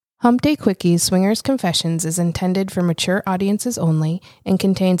Hump Day Quickies Swingers Confessions is intended for mature audiences only and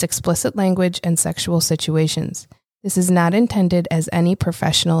contains explicit language and sexual situations. This is not intended as any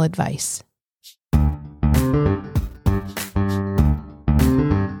professional advice.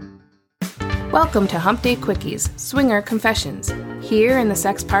 Welcome to Hump Day Quickies Swinger Confessions. Here in the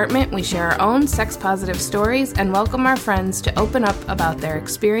Sexpartment, we share our own sex-positive stories and welcome our friends to open up about their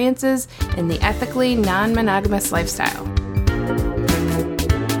experiences in the ethically non-monogamous lifestyle.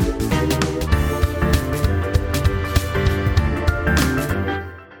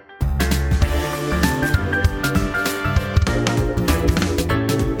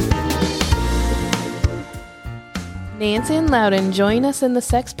 Nancy and Louden join us in the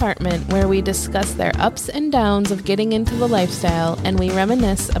Sexpartment where we discuss their ups and downs of getting into the lifestyle and we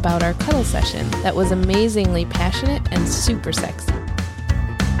reminisce about our cuddle session that was amazingly passionate and super sexy.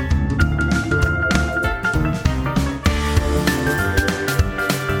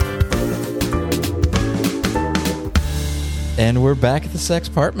 And we're back at the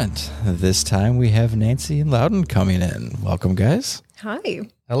Sexpartment. This time we have Nancy and Louden coming in. Welcome, guys. Hi.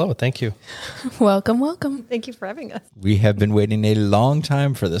 Hello, thank you. Welcome. Thank you for having us. We have been waiting a long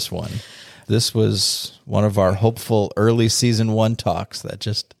time for this one. This was one of our hopeful early season 1 talks that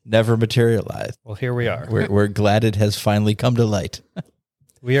just never materialized. Well, here we are. We're glad it has finally come to light.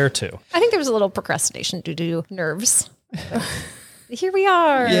 We are too. I think there was a little procrastination due to nerves. Here we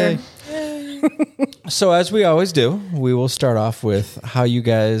are. Yay. So as we always do, we will start off with how you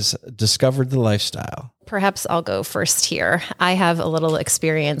guys discovered the lifestyle. Perhaps I'll go first here. I have a little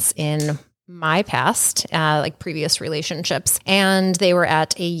experience in my past, like previous relationships, and they were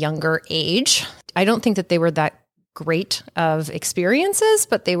at a younger age. I don't think that they were that great of experiences,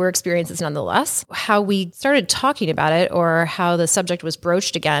 but they were experiences nonetheless. How we started talking about it or how the subject was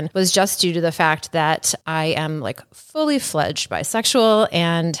broached again was just due to the fact that I am like fully fledged bisexual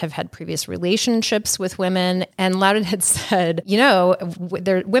and have had previous relationships with women. And Louden had said,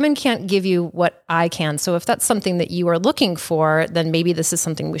 women can't give you what I can. So if that's something that you are looking for, then maybe this is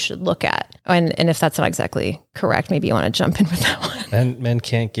something we should look at. And if that's not exactly correct, maybe you want to jump in with that one. And men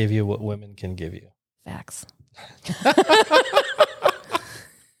can't give you what women can give you. Facts.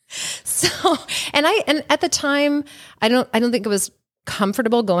 And at the time, I don't think it was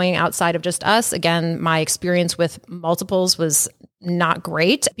comfortable going outside of just us. Again, my experience with multiples was not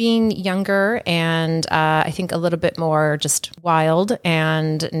great. Being younger and I think a little bit more just wild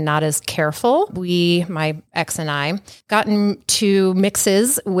and not as careful. My ex and I, got into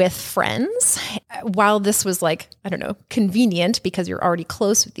mixes with friends. While this was convenient because you're already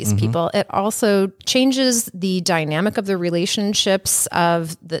close with these people, it also changes the dynamic of the relationships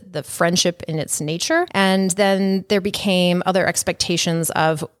of the friendship in its nature. And then there became other expectations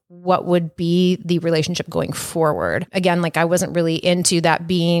of what would be the relationship going forward. Again, I wasn't really into that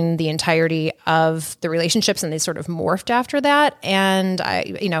being the entirety of the relationships, and they sort of morphed after that. And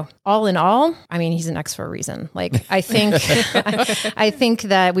all in all, he's an ex for a reason. I think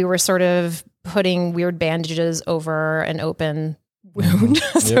that we were sort of putting weird bandages over an open wound,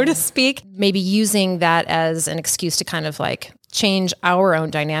 so to speak, maybe using that as an excuse to kind of change our own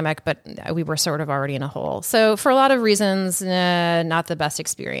dynamic, but we were sort of already in a hole. So for a lot of reasons, not the best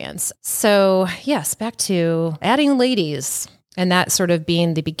experience. So yes, back to adding ladies and that sort of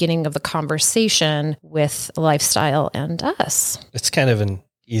being the beginning of the conversation with lifestyle and us. It's kind of an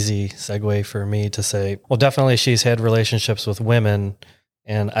easy segue for me to say, well, definitely she's had relationships with women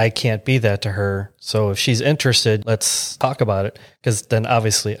and I can't be that to her. So if she's interested, let's talk about it. Because then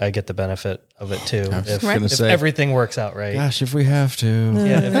obviously I get the benefit of it too. If everything works out right. Gosh, if we have to.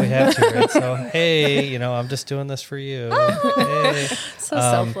 Yeah, if we have to, right? So, hey, I'm just doing this for you. Hey. So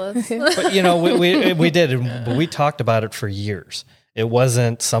selfless. But, we did. But we talked about it for years. It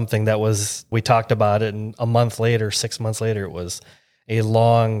wasn't something that we talked about it and a month later, 6 months later, it was a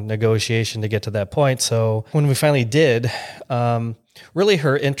long negotiation to get to that point. So when we finally did, really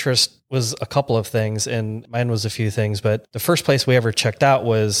her interest was a couple of things and mine was a few things, but the first place we ever checked out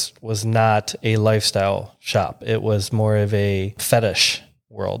was not a lifestyle shop. It was more of a fetish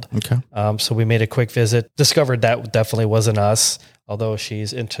world. Okay. So we made a quick visit, discovered that definitely wasn't us, although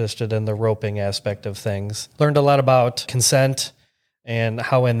she's interested in the roping aspect of things. Learned a lot about consent and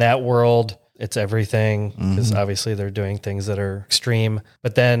how in that world it's everything, because obviously they're doing things that are extreme.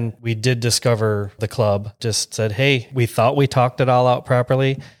 But then we did discover the club, just said, hey, we thought we talked it all out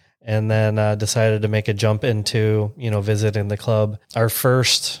properly, and then decided to make a jump into, visiting the club. Our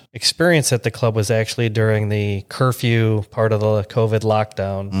first experience at the club was actually during the curfew part of the COVID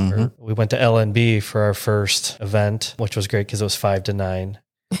lockdown. We went to L&B for our first event, which was great because it was 5 to 9.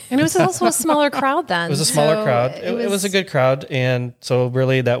 And it was also a smaller crowd then. It was a smaller crowd. It was a good crowd. And so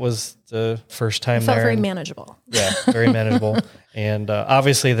really that was the first time it felt there. very manageable. Yeah, very manageable. And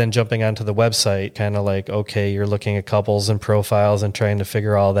obviously then jumping onto the website, kind of like, okay, you're looking at couples and profiles and trying to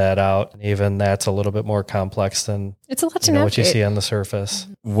figure all that out. And even that's a little bit more complex than it's a lot to navigate. What you see on the surface.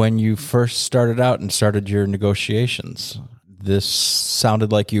 When you first started out and started your negotiations, this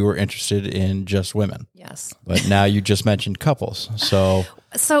sounded like you were interested in just women. Yes. But now you just mentioned couples. So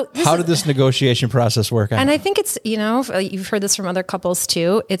how did this negotiation process work out? And I think it's, you've heard this from other couples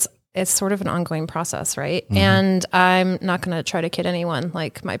too. It's sort of an ongoing process, right? Mm-hmm. And I'm not going to try to kid anyone.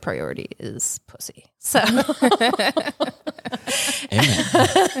 Like, my priority is pussy. So,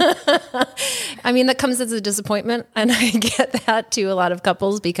 I mean, that comes as a disappointment. And I get that to a lot of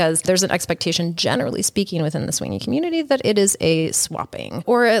couples because there's an expectation, generally speaking, within the swinging community that it is a swapping,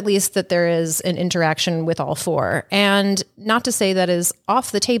 or at least that there is an interaction with all four. And not to say that is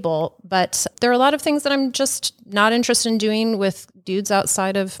off the table, but there are a lot of things that I'm just not interested in doing with dudes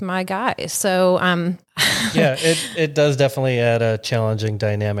outside of my guy. So, yeah, it does definitely add a challenging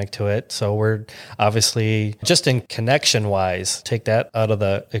dynamic to it. So we're obviously just in connection wise, take that out of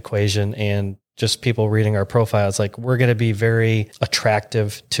the equation and just people reading our profiles, like we're going to be very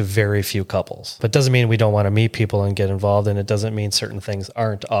attractive to very few couples, but doesn't mean we don't want to meet people and get involved. And it doesn't mean certain things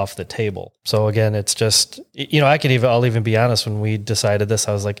aren't off the table. So again, it's just, I'll even be honest, when we decided this,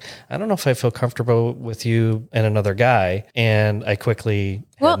 I was like, I don't know if I feel comfortable with you and another guy. And I quickly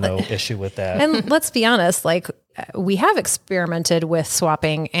had no issue with that. And let's be honest, like we have experimented with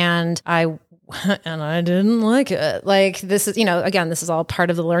swapping and I didn't like it. Like this is, again, this is all part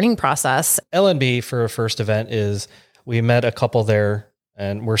of the learning process. LNB for a first event is we met a couple there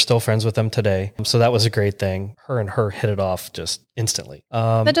and we're still friends with them today. So that was a great thing. Her and her hit it off just instantly.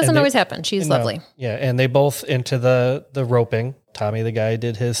 That doesn't always happen. She's lovely. Yeah. And they both into the roping. Tommy, the guy,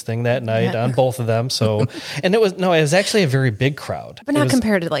 did his thing that night on both of them. So, and it was actually a very big crowd, but not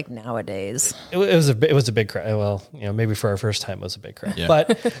compared to like nowadays. It was a big crowd. Well, maybe for our first time it was a big crowd,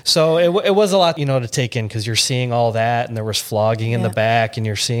 but so it was a lot, to take in because you're seeing all that and there was flogging in the back and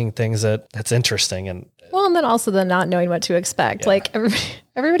you're seeing things that's interesting. And then also the not knowing what to expect. Yeah. Like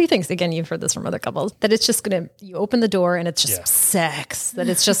everybody thinks, again, you've heard this from other couples, that it's just you open the door and it's just sex, that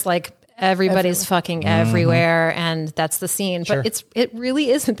it's just like, everybody's fucking everywhere and that's the scene. Sure. But it really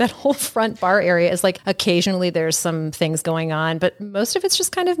isn't. That whole front bar area is like occasionally there's some things going on, but most of it's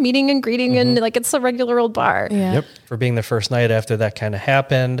just kind of meeting and greeting and like it's a regular old bar. Yeah. Yep. For being the first night after that kind of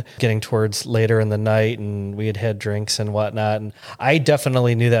happened, getting towards later in the night and we had drinks and whatnot. And I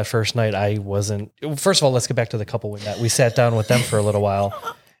definitely knew that first night I wasn't, first of all, let's get back to the couple we met. We sat down with them for a little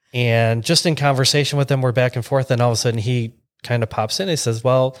while and just in conversation with them, we're back and forth. And all of a sudden he kind of pops in. He says,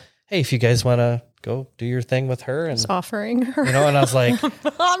 well, hey, if you guys want to go do your thing with her and just offering her, and I was like,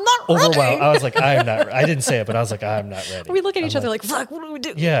 I'm not overwhelmed. ready. I was like, I didn't say it, but I was like, I'm not ready. We look at each other like, fuck, what do we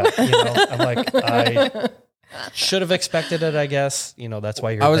do? Yeah. I'm like, I should have expected it, I guess. That's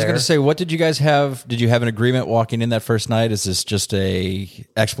why you're there. I was going to say, what did you guys have? Did you have an agreement walking in that first night? Is this just a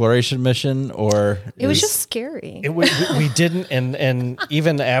exploration mission or? It was just scary. We didn't. And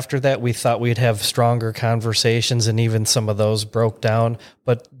even after that, we thought we'd have stronger conversations and even some of those broke down.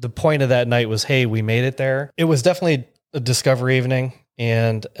 But the point of that night was, hey, we made it there. It was definitely a discovery evening.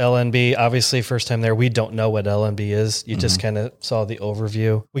 And LNB, obviously first time there, we don't know what LNB is. You just kind of saw the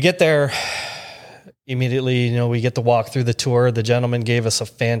overview. We get there. Immediately, we get to walk through the tour. The gentleman gave us a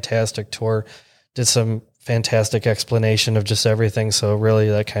fantastic tour, did some fantastic explanation of just everything. So really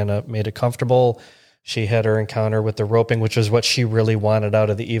that kind of made it comfortable. She had her encounter with the roping, which was what she really wanted out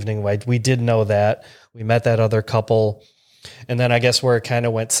of the evening. We did know that. We met that other couple. And then I guess where it kind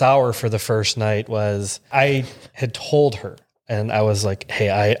of went sour for the first night was I had told her and I was like,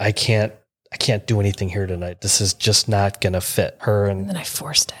 hey, I can't do anything here tonight. This is just not going to fit her. And then I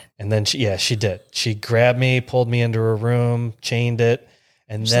forced it. And then she did. She grabbed me, pulled me into her room, chained it.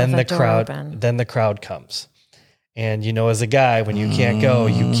 And then the crowd comes. And as a guy, when you can't go,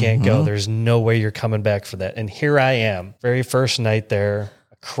 you can't go. There's no way you're coming back for that. And here I am, very first night there,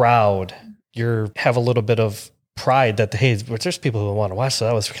 a crowd. You have a little bit of pride that, hey, there's people who want to watch. So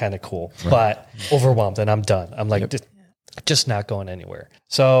that was kind of cool, but overwhelmed and I'm done. I'm like, just not going anywhere.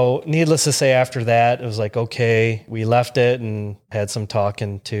 So needless to say, after that, it was like, okay, we left it and had some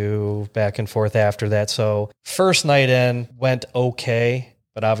talking to back and forth after that. So first night in went okay,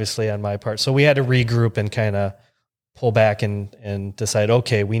 but obviously on my part. So we had to regroup and kind of pull back and decide,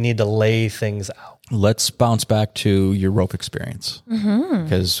 okay, we need to lay things out. Let's bounce back to your rope experience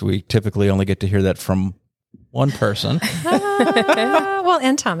because we typically only get to hear that from one person. Well,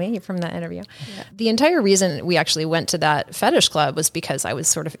 and Tommy from that interview. Yeah. The entire reason we actually went to that fetish club was because I was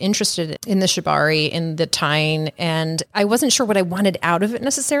sort of interested in the shibari, in the tying, and I wasn't sure what I wanted out of it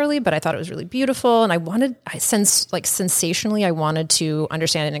necessarily, but I thought it was really beautiful, and sensationally, I wanted to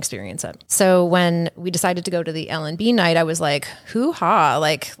understand and experience it. So when we decided to go to the L&B night, I was like, hoo-ha,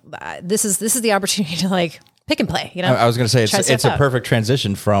 like this is the opportunity to like pick and play, you know? I was going to say, it's a perfect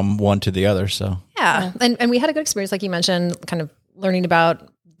transition from one to the other. So yeah. And we had a good experience, like you mentioned, kind of learning about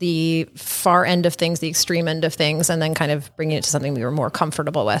the far end of things, the extreme end of things, and then kind of bringing it to something we were more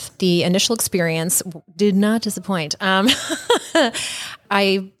comfortable with. The initial experience did not disappoint.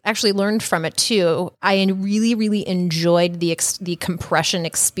 I actually learned from it too. I really, really enjoyed the compression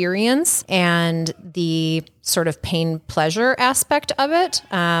experience and the sort of pain pleasure aspect of it.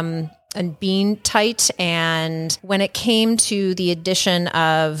 And being tight. And when it came to the addition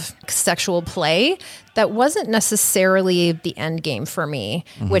of sexual play, that wasn't necessarily the end game for me,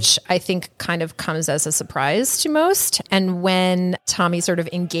 which I think kind of comes as a surprise to most. And when Tommy sort of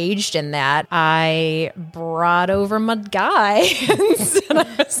engaged in that, I brought over my guy and I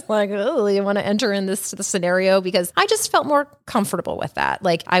was like, oh, you want to enter in this scenario? Because I just felt more comfortable with that.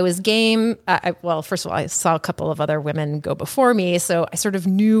 Like I was game. Well, first of all, I saw a couple of other women go before me. So I sort of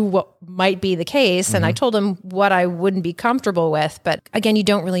knew what might be the case. And I told him what I wouldn't be comfortable with. But again, you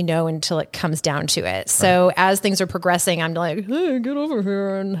don't really know until it comes down to it. So as things are progressing, I'm like, hey, get over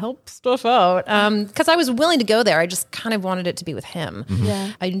here and help stuff out. Because I was willing to go there. I just kind of wanted it to be with him.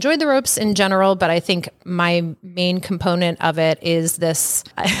 Yeah. I enjoyed the ropes in general, but I think my main component of it is this,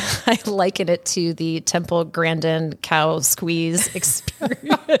 I liken it to the Temple Grandin cow squeeze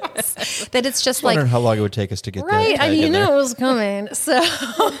experience. That it's just like, wondering how long it would take us to get there. right, you know it was coming. So,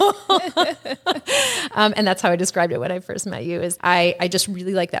 and that's how I described it when I first met you. Is I just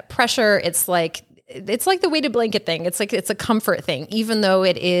really like that pressure. It's like the weighted blanket thing. It's a comfort thing, even though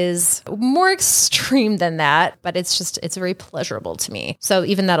it is more extreme than that. But it's very pleasurable to me. So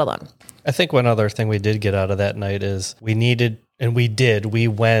even that alone. I think one other thing we did get out of that night is we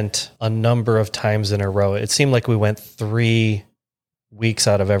went a number of times in a row. It seemed like we went 3 weeks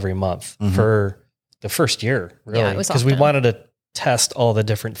out of every month for the first year, really. Yeah, it was because we often. wanted to test all the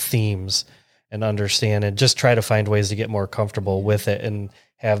different themes and understand and just try to find ways to get more comfortable with it and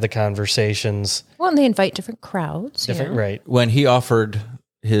have the conversations. Well, and they invite different crowds. Right. When he offered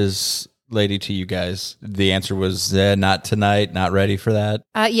his lady to you guys, the answer was not tonight, not ready for that.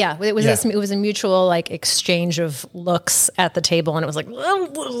 Yeah, it was a mutual like exchange of looks at the table, and it was like, well,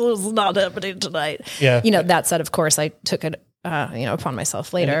 this is not happening tonight. Yeah, that said, of course, I took it upon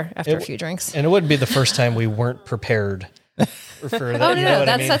myself later after a few drinks. And it wouldn't be the first time we weren't prepared. For that, oh no,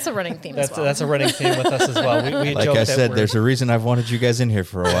 that's a running theme. That's a running theme with us as well. We like I said, there's a reason I've wanted you guys in here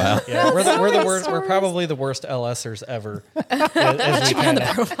for a while. Yeah, we're the worst. We're probably the worst LSers ever. as we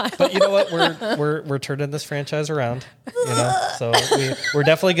but you know what? We're turning this franchise around. So we're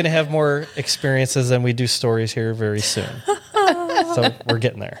definitely going to have more experiences than we do stories here very soon. So we're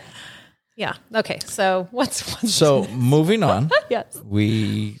getting there. Yeah. Okay. So what's so moving on? Yes.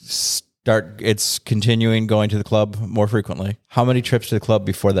 It's continuing going to the club more frequently. How many trips to the club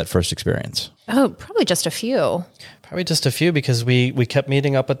before that first experience? Oh, probably just a few. Because we kept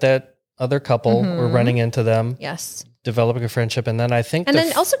meeting up with that other couple. We're running into them. Yes. Developing a friendship. And then I think... And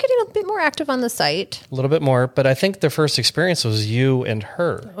then also getting a bit more active on the site. A little bit more. But I think the first experience was you and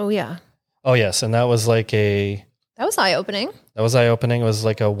her. Oh, yeah. Oh, yes. And that was like That was eye-opening. It was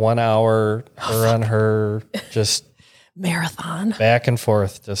like a 1 hour her on her just... Marathon. Back and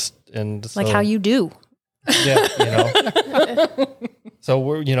forth. Like how you do. Yeah, So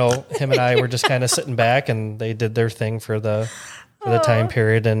we're, him and I were just kind of sitting back, and they did their thing for the time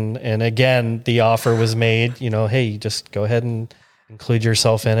period. And again, the offer was made. Hey, just go ahead and include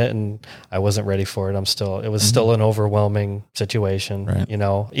yourself in it. And I wasn't ready for it. It was still an overwhelming situation. Right.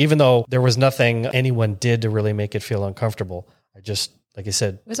 Even though there was nothing anyone did to really make it feel uncomfortable. Like I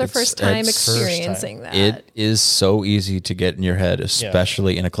said, it was our first time experiencing that. It is so easy to get in your head,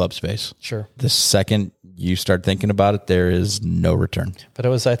 especially in a club space. Sure. The second you start thinking about it, there is no return. But it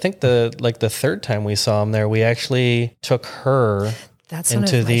was, I think the third time we saw him there, we actually took her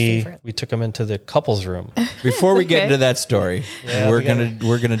we took him into the couples room. Before we get into that story, we're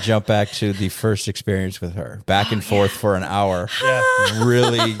gonna jump back to the first experience with her. Back and forth for an hour. Yeah.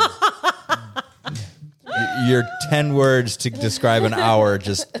 Really. Your 10 words to describe an hour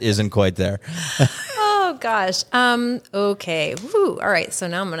just isn't quite there. Oh gosh. Okay. Woo. All right. So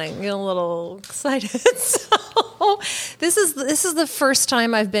now I'm gonna get a little excited. So this is the first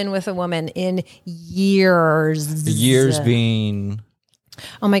time I've been with a woman in years. Years being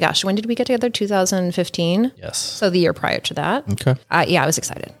Oh my gosh, when did we get together? 2015. Yes. So the year prior to that. Okay. Yeah, I was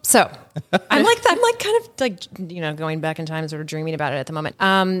excited. So I'm kind of like, going back in time, sort of dreaming about it at the moment.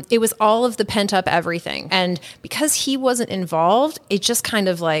 It was all of the pent up everything. And because he wasn't involved, it just kind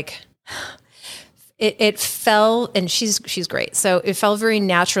of like, it fell, and she's great. So it fell very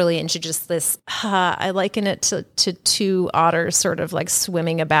naturally into just this, I liken it to two otters sort of like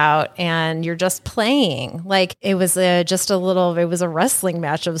swimming about, and you're just playing. Like it was it was a wrestling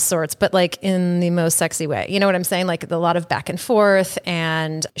match of sorts, but like in the most sexy way. You know what I'm saying? Like a lot of back and forth,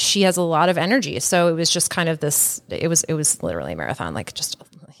 and she has a lot of energy. So it was just kind of this, it was literally a marathon, like just,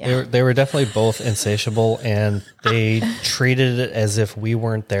 yeah. They were definitely both insatiable, and they treated it as if we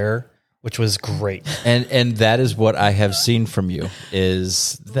weren't there, which was great. And that is what I have seen from you,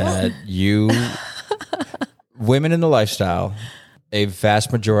 is that you, women in the lifestyle, a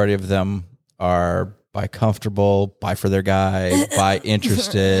vast majority of them are by comfortable, by for their guy, by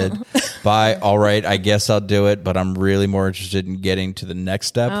interested, by, all right, I guess I'll do it, but I'm really more interested in getting to the next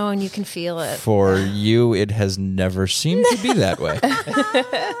step. Oh, and you can feel it. For you, it has never seemed to be that way.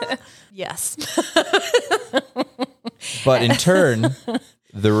 Yes. But in turn,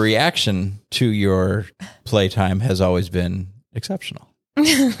 the reaction to your playtime has always been exceptional.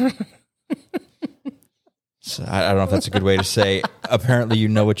 So I don't know if that's a good way to say, apparently you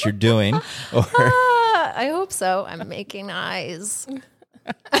know what you're doing. Or I hope so. I'm making eyes.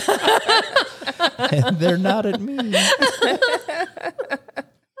 and they're not at me.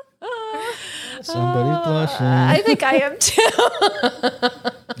 Somebody's blushing. I think I am too.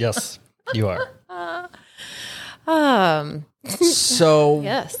 Yes, you are. So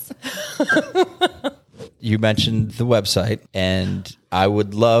Yes. you mentioned the website, and I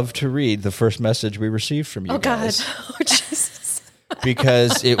would love to read the first message we received from you guys. Oh, Jesus.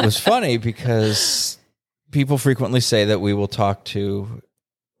 Because it was funny, because people frequently say that we will talk to,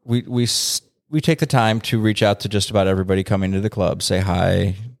 we take the time to reach out to just about everybody coming to the club, say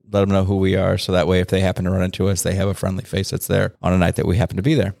hi, let them know who we are, so that way if they happen to run into us, they have a friendly face that's there on a night that we happen to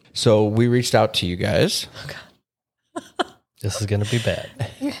be there. So we reached out to you guys. Oh, God. This is going to be bad.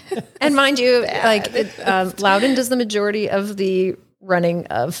 And mind you, Louden does the majority of the running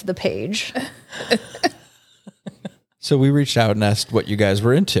of the page. So we reached out and asked what you guys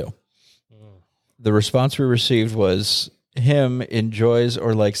were into. The response we received was, him enjoys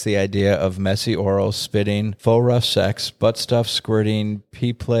or likes the idea of messy oral, spitting, faux rough sex, butt stuff, squirting,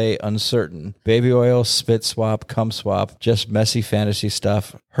 pee play, uncertain, baby oil, spit swap, cum swap, just messy fantasy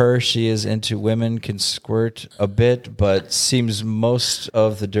stuff. She is into women, can squirt a bit, but seems most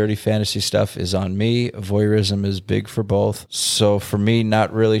of the dirty fantasy stuff is on me. Voyeurism is big for both. So for me,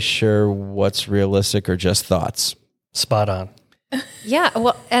 not really sure what's realistic or just thoughts. Spot on. Yeah,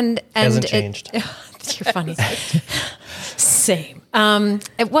 well, and Hasn't changed. You're funny. Same.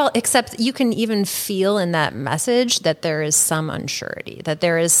 Well, except you can even feel in that message that there is some unsurety, that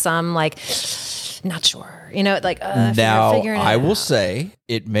there is some like, not sure, like now figuring it I will out. say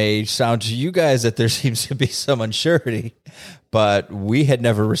it may sound to you guys that there seems to be some unsurety, but we had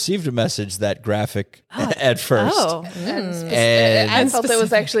never received a message that graphic at first. Oh, And I felt it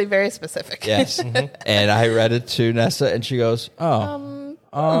was actually very specific. yes, and I read it to Nessa, and she goes, I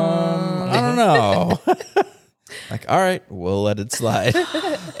don't know. Like, all right, we'll let it slide.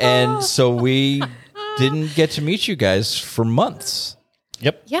 And so we didn't get to meet you guys for months.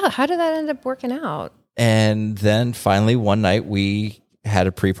 Yep. yeah. How did that end up working out? And then finally one night we had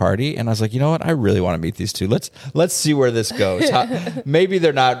a pre-party, and I was like, you know what? I really want to meet these two. Let's see where this goes. Maybe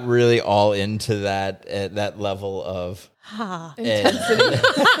they're not really all into that level of intensity.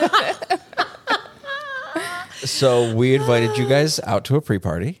 So we invited you guys out to a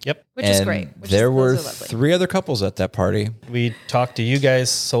pre-party. Yep. Which is and great. There were those are lovely. 3 other couples at that party. We talked to you guys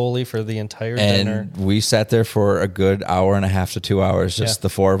solely for the entire And dinner. we sat there for a good hour and a half to 2 hours, just the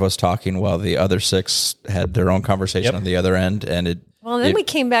 4 of us talking, while the other 6 had their own conversation on the other end. And Then we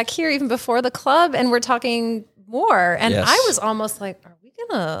came back here even before the club, and we're talking more. And Yes. I was almost like,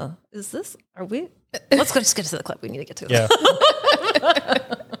 let's just get to the club. We need to get to the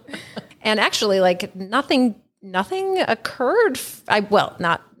Yeah. And actually, like nothing occurred.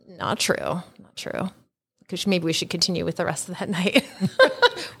 Not true. Because maybe we should continue with the rest of that night,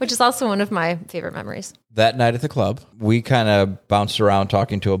 which is also one of my favorite memories. that night at the club, we kind of bounced around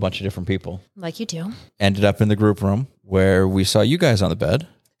talking to a bunch of different people. Like you do. Ended up in the group room where we saw you guys on the bed.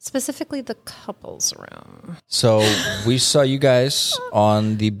 Specifically the couples room. So we saw you guys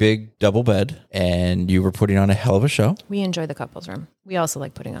on the big double bed, and you were putting on a hell of a show. We enjoy the couples room. We also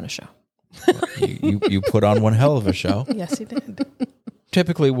like putting on a show. You put on one hell of a show. Yes, he did.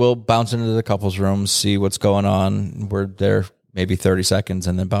 Typically, we'll bounce into the couples room, see what's going on. We're there maybe 30 seconds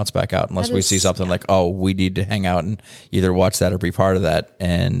and then bounce back out unless we see something like, oh, we need to hang out and either watch that or be part of that.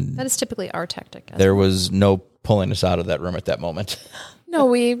 And that is typically our tactic. There was no pulling us out of that room at that moment. No,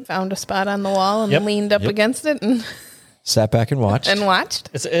 we found a spot on the wall and leaned up against it and sat back and watched.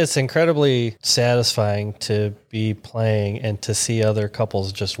 It's incredibly satisfying to be playing and to see other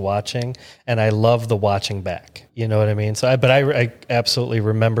couples just watching. And I love the watching back. You know what I mean? So, I absolutely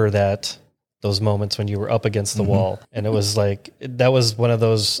remember those moments when you were up against the wall. And it was like, that was one of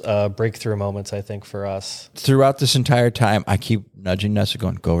those breakthrough moments, I think, for us. Throughout this entire time, I keep nudging Nessa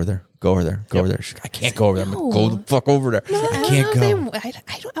going, go over there, go over there, go over there. I can't go over there. I'm like, go the fuck over there. No, I can't go. I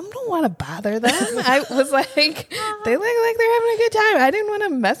don't want to bother them. I was like, they look like they're having a good time. I didn't want to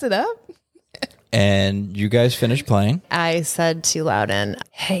mess it up. And you guys finished playing. I said to Louden,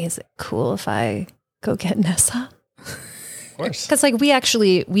 hey, is it cool if I go get Nessa? Because like we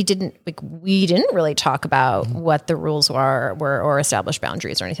didn't really talk about what the rules were or establish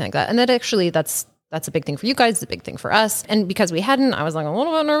boundaries or anything like that. And that's a big thing for you guys, it's a big thing for us. And because we hadn't, I was like a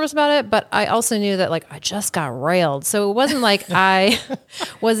little bit nervous about it, but I also knew that like I just got railed. So it wasn't like I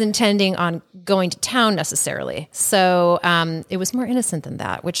was intending on going to town necessarily. So it was more innocent than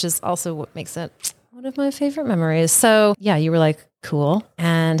that, which is also what makes it one of my favorite memories. So yeah, you were like, cool.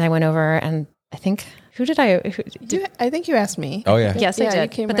 And I went over and I think... I think you asked me. Oh, yeah. Yes, I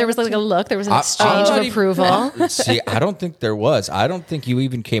did. But there was like a look. There was an exchange of approval. See, I don't think there was. I don't think you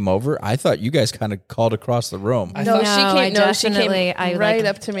even came over. I thought you guys kind of called across the room. She came right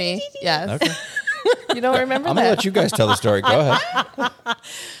up to me. Yes. Okay. You don't remember I'm that? going to let you guys tell the story. Go ahead.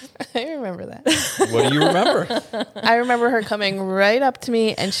 I remember that. What do you remember? I remember her coming right up to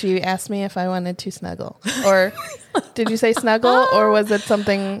me and she asked me if I wanted to snuggle. Or did you say snuggle or was it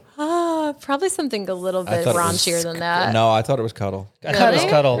something? Probably something a little bit raunchier than that. No, I thought it was cuddle. I thought it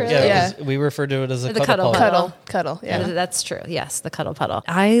was cuddle. Really? Yeah, we referred to it as a cuddle. Cuddle. Yeah, that's true. Yes, the cuddle puddle.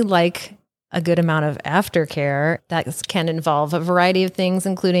 I like a good amount of aftercare that can involve a variety of things,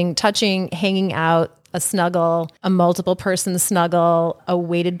 including touching, hanging out, a snuggle, a multiple person snuggle, a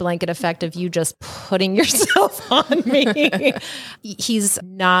weighted blanket effect of you just putting yourself on me. He's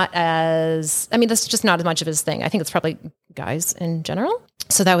not that's just not as much of his thing. I think it's probably guys in general.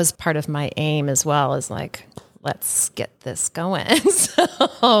 So that was part of my aim as well, is like, let's get this going.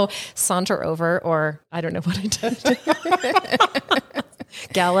 So saunter over, or I don't know what I did.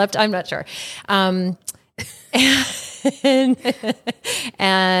 Galloped, I'm not sure. And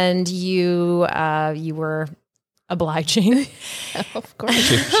you were obliging. Of course.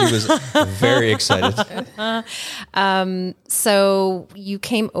 She was very excited. So you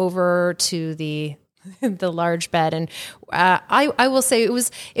came over to the large bed, and I will say it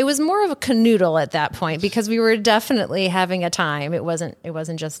was more of a canoodle at that point, because we were definitely having a time. It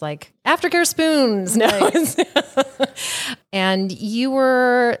wasn't just like aftercare spoons. No. And you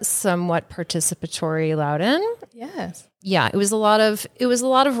were somewhat participatory, Louden. Yes. Yeah, it was a lot of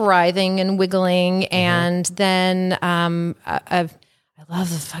writhing and wiggling, and then I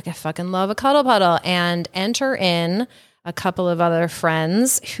fucking love a cuddle puddle, and enter in a couple of other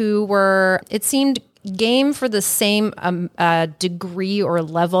friends who were, it seemed, game for the same degree or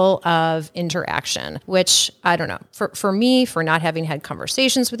level of interaction, which I don't know. For me, for not having had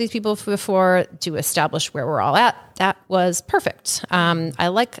conversations with these people before to establish where we're all at, that was perfect. I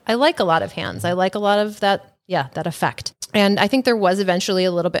like a lot of hands. I like a lot of that effect. And I think there was eventually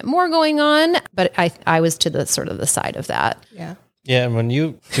a little bit more going on, but I was to the sort of the side of that. Yeah. Yeah, and when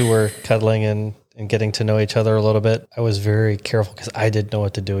you two were cuddling and getting to know each other a little bit, I was very careful because I didn't know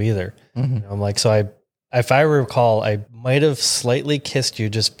what to do either. Mm-hmm. You know, I'm like, if I recall, I might have slightly kissed you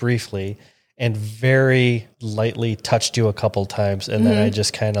just briefly and very lightly touched you a couple times, and then I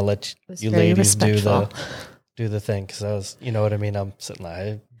just kind of let you ladies do the thing, because I was, you know what I mean? I'm sitting there,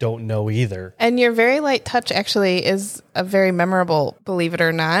 I don't know either. And your very light touch actually is a very memorable, believe it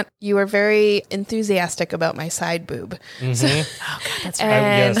or not. You were very enthusiastic about my side boob. Mm-hmm. So, oh God, that's right.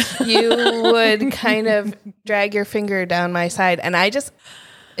 And yes. you would kind of drag your finger down my side, and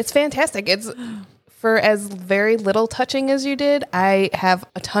it's fantastic. It's for as very little touching as you did, I have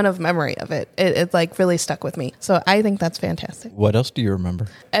a ton of memory of it. It like really stuck with me. So I think that's fantastic. What else do you remember?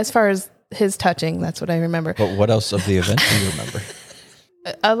 As far as his touching, that's what I remember. But what else of the event do you remember?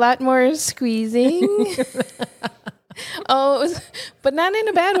 A lot more squeezing. But not in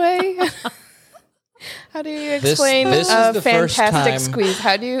a bad way. How do you explain this a the first fantastic time, squeeze?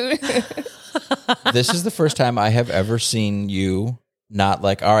 How do you? This is the first time I have ever seen you not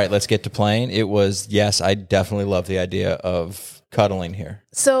like, all right, let's get to playing. It was, yes, I definitely love the idea of cuddling here.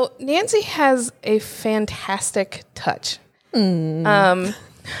 So Nancy has a fantastic touch. How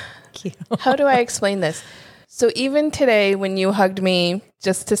do I explain this? So even today, when you hugged me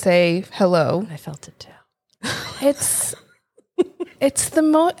just to say hello, I felt it too. It's the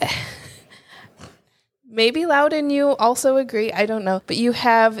most. Maybe Louden, you also agree. I don't know, but you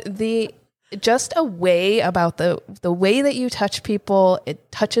have just a way about the way that you touch people.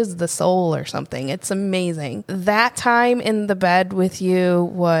 It touches the soul or something. It's amazing. That time in the bed with you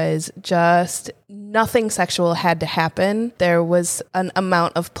was just nothing sexual had to happen. There was an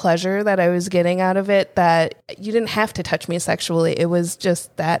amount of pleasure that I was getting out of it that you didn't have to touch me sexually. It was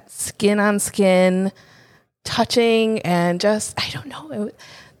just that skin on skin touching and just, I don't know, it was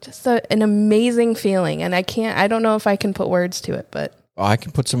just an amazing feeling. And I don't know if I can put words to it, but I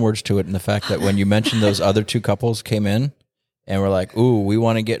can put some words to it in the fact that when you mentioned those other two couples came in and were like, ooh, we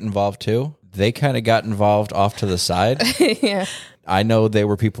want to get involved too. They kind of got involved off to the side. Yeah. I know they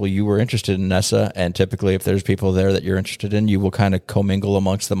were people you were interested in, Nessa, and typically if there's people there that you're interested in, you will kind of commingle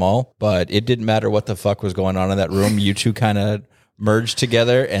amongst them all. But it didn't matter what the fuck was going on in that room. You two kind of merged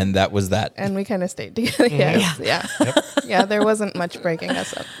together, and that was that. And we kind of stayed together. Yes. Yeah. Yep. Yeah, there wasn't much breaking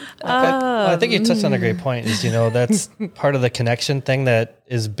us up. Well, I think you touched on a great point is, that's part of the connection thing that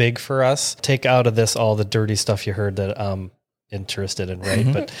is big for us. Take out of this all the dirty stuff you heard that I'm interested in, right?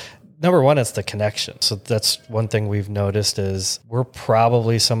 Mm-hmm. But number one, it's the connection. So that's one thing we've noticed is we're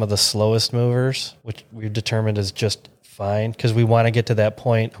probably some of the slowest movers, which we've determined is just fine because we want to get to that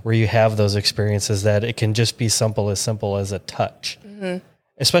point where you have those experiences that it can just be simple as a touch. Mm-hmm.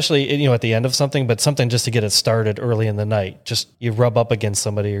 Especially, at the end of something, but something just to get it started early in the night. Just you rub up against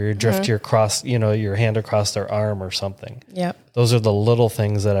somebody or you drift your hand across their arm or something. Yep. Those are the little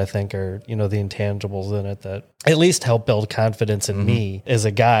things that I think are, the intangibles in it that at least help build confidence in me as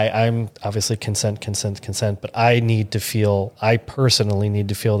a guy. I'm obviously consent, but I personally need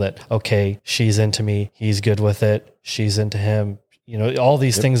to feel that, okay, she's into me. He's good with it. She's into him. All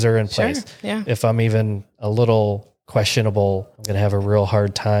these things are in place. Yeah. If I'm even a little questionable, I'm going to have a real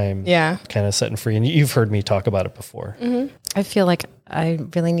hard time kind of setting free. And you've heard me talk about it before. Mm-hmm. I feel like I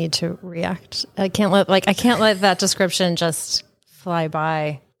really need to react. I can't let that description just fly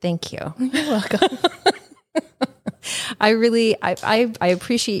by. Thank you. You're welcome. I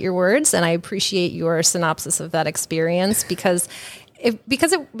appreciate your words and I appreciate your synopsis of that experience because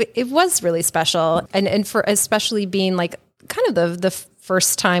it was really special and for especially being like kind of the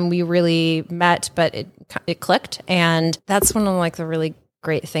first time we really met, but it clicked. And that's one of like the really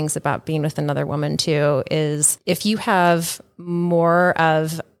great things about being with another woman too, is if you have more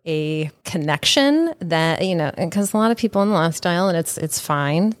of a connection that, because a lot of people in the lifestyle and it's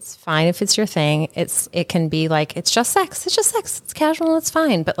fine. It's fine if it's your thing. It can be like, it's just sex. It's casual. It's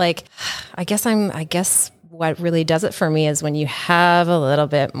fine. But like, I guess what really does it for me is when you have a little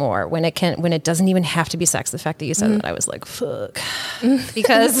bit more, when it doesn't even have to be sex. The fact that you said that, I was like, fuck,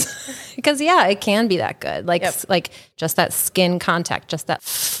 because it can be that good. Like, like just that skin contact, just that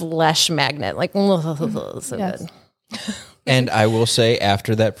flesh magnet, like, so good. And I will say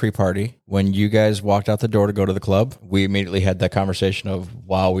after that pre-party, when you guys walked out the door to go to the club, we immediately had that conversation of,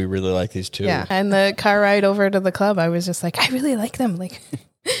 wow, we really like these two. Yeah. And the car ride over to the club, I was just like, I really like them. Like,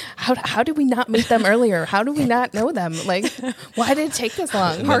 how did we not meet them earlier? How do we not know them? Like, why did it take this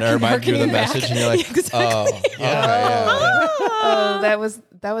long? And then everybody do the message and you're like, that was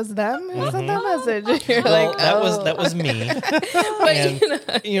them who sent that message. You're like, that was me.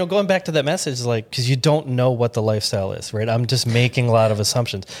 But and, going back to that message, like, because you don't know what the lifestyle is, right? I'm just making a lot of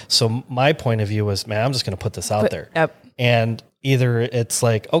assumptions. So my point of view was, man, I'm just going to put this out there. Yep. And either it's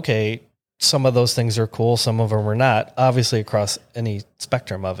like, okay, some of those things are cool, some of them are not, obviously across any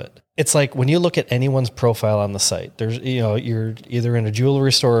spectrum of it. It's like when you look at anyone's profile on the site, there's, you're either in a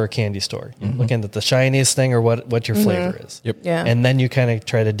jewelry store or a candy store, you're looking at the shiniest thing or what your flavor is. Yep. Yeah. And then you kind of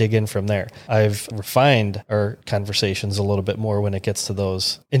try to dig in from there. I've refined our conversations a little bit more when it gets to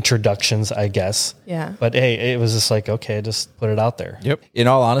those introductions, I guess. Yeah. But hey, it was just like, okay, just put it out there. Yep. In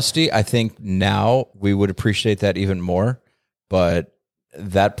all honesty, I think now we would appreciate that even more, but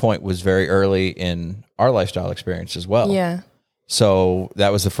that point was very early in our lifestyle experience as well. Yeah. So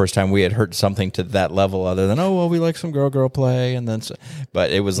that was the first time we had heard something to that level other than, oh, well, we like some girl play. And then,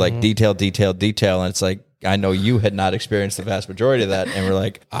 but it was like detail. And it's like, I know you had not experienced the vast majority of that. And we're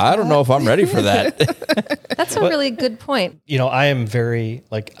like, I don't know if I'm ready for that. That's a really good point. I am very,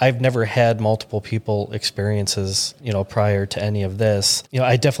 I've never had multiple people experiences, prior to any of this.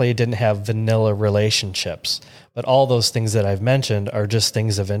 I definitely didn't have vanilla relationships. But all those things that I've mentioned are just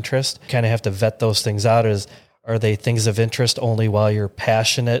things of interest. Kind of have to vet those things out as, Are they things of interest only while you're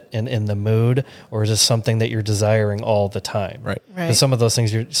passionate and in the mood, or is this something that you're desiring all the time? Right. And some of those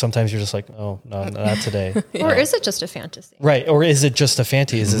things, sometimes you're just like, oh, no, not today. Or is it just a fantasy? Right. Or is it just a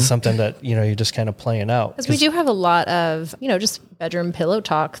fantasy? Is it something that, you're just kind of playing out? Because we do have a lot of, just bedroom pillow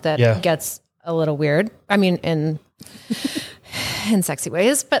talk that gets a little weird. I mean, in sexy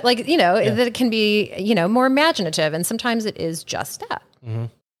ways, but that it can be, more imaginative. And sometimes it is just that. Mm-hmm.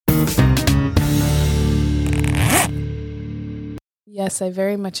 Yes, I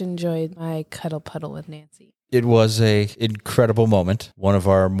very much enjoyed my cuddle puddle with Nancy. It was a incredible moment, one of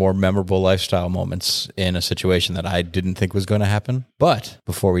our more memorable lifestyle moments in a situation that I didn't think was going to happen. But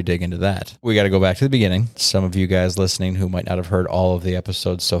before we dig into that, we got to go back to the beginning. Some of you guys listening who might not have heard all of the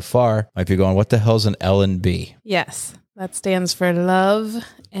episodes so far might be going, what the hell's an L&B? Yes, that stands for love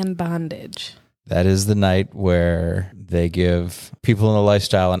and bondage. That is the night where they give people in the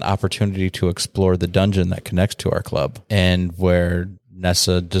lifestyle an opportunity to explore the dungeon that connects to our club, and where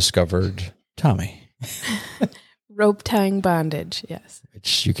Nessa discovered Tommy. Rope tying bondage, yes.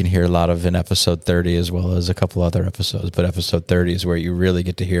 Which you can hear a lot of in episode 30 as well as a couple other episodes. But episode 30 is where you really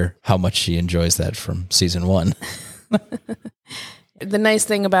get to hear how much she enjoys that from season 1. The nice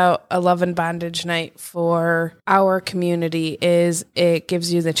thing about a love and bondage night for our community is it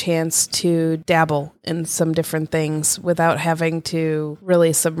gives you the chance to dabble in some different things without having to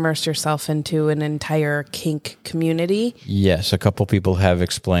really submerge yourself into an entire kink community. Yes, a couple people have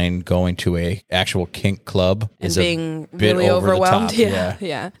explained going to a actual kink club and is being a bit really overwhelmed. The top.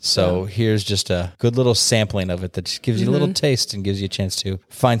 Yeah. So here's just a good little sampling of it that just gives you a little taste and gives you a chance to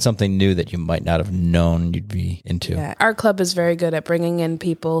find something new that you might not have known you'd be into. Yeah. Our club is very good at bringing in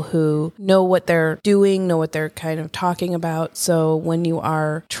people who know what they're doing, know what they're kind of talking about. So when you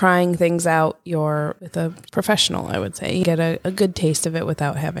are trying things out, you're with a professional, I would say. You get a good taste of it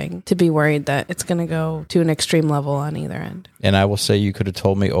without having to be worried that it's going to go to an extreme level on either end. And I will say you could have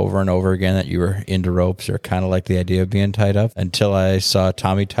told me over and over again that you were into ropes or kind of like the idea of being tied up. Until I saw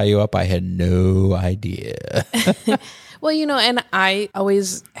Tommy tie you up, I had no idea. Well, and I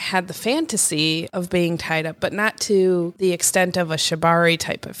always had the fantasy of being tied up, but not to the extent of a shibari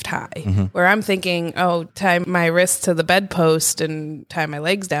type of tie, where I'm thinking, tie my wrists to the bedpost and tie my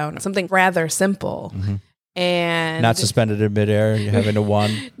legs down, something rather simple. And not suspended in midair, you're having a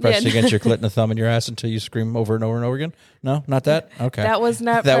wand pressed against your clit and a thumb in your ass until you scream over and over and over again? No, not that? Okay. That was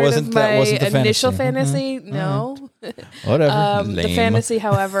not part of my initial fantasy. No. Right. Whatever. The fantasy,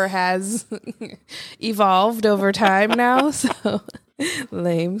 however, has evolved over time now. So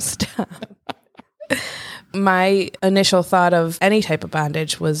lame stuff. My initial thought of any type of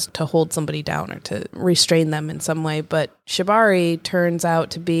bondage was to hold somebody down or to restrain them in some way. But shibari turns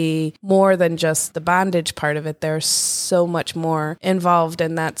out to be more than just the bondage part of it. There's so much more involved,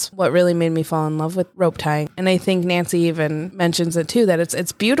 and that's what really made me fall in love with rope tying. And I think Nancy even mentions it too, that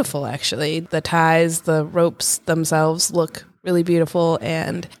it's beautiful, actually. The ties, the ropes themselves look really beautiful,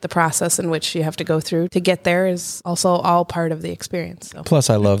 and the process in which you have to go through to get there is also all part of the experience. So. Plus,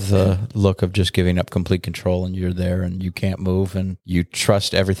 I love the look of just giving up complete control, and you're there and you can't move and you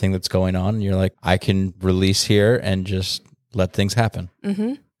trust everything that's going on. And you're like, I can release here and just let things happen.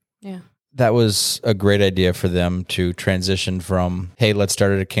 Yeah. That was a great idea for them to transition from, hey, let's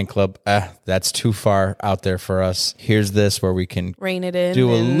start at a kink club. That's too far out there for us. Here's this where we can rein it in, do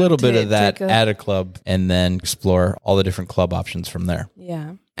a little bit of that at a club and then explore all the different club options from there.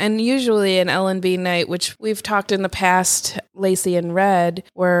 Yeah. And usually an L&B night, which we've talked in the past, Lacey and Red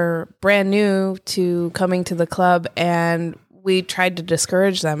were brand new to coming to the club, and we tried to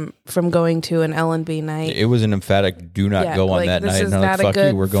discourage them from going to an L&B night. It was an emphatic do not go on that night. This is not a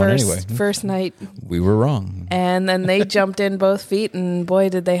good we're going anyway. First night. We were wrong. And then they jumped in both feet, and boy,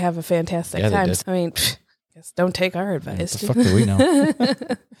 did they have a fantastic time. Did. I mean, guess don't take our advice. What the fuck do we know?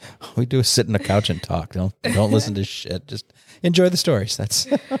 All we do is sit on the couch and talk. Don't listen to shit. Just enjoy the stories. That's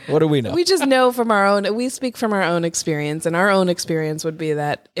what do we know? We just know we speak from our own experience, and our own experience would be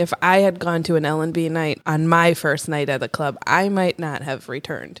that if I had gone to an L&B night on my first night at the club, I might not have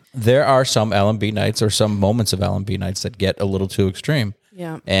returned. There are some L&B nights or some moments of L&B nights that get a little too extreme.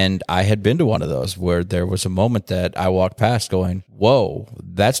 Yeah. And I had been to one of those where there was a moment that I walked past going, whoa,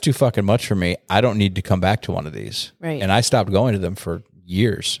 that's too fucking much for me. I don't need to come back to one of these. Right. And I stopped going to them for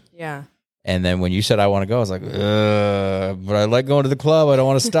years. Yeah. And then when you said I want to go, I was like, but I like going to the club. I don't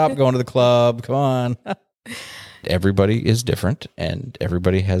want to stop going to the club. Come on. Everybody is different, and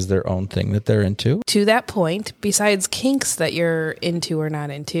everybody has their own thing that they're into. To that point, besides kinks that you're into or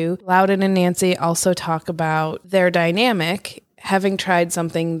not into, Louden and Nancy also talk about their dynamic having tried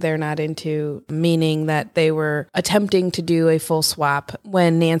something they're not into, meaning that they were attempting to do a full swap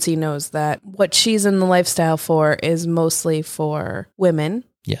when Nancy knows that what she's in the lifestyle for is mostly for women.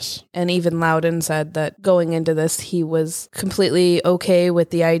 Yes. And even Louden said that going into this, he was completely okay with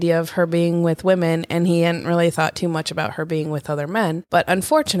the idea of her being with women, and he hadn't really thought too much about her being with other men. But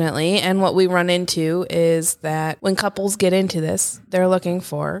unfortunately, and what we run into is that when couples get into this, they're looking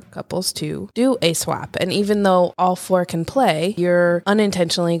for couples to do a swap. And even though all four can play, you're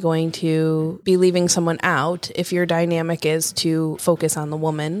unintentionally going to be leaving someone out if your dynamic is to focus on the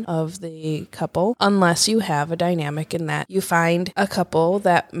woman of the couple, unless you have a dynamic in that you find a couple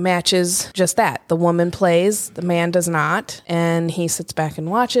that matches just that. The woman plays, the man does not, and he sits back and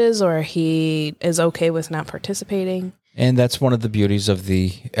watches, or he is okay with not participating. And that's one of the beauties of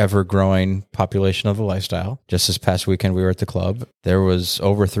the ever-growing population of the lifestyle. Just this past weekend, we were at the club. There was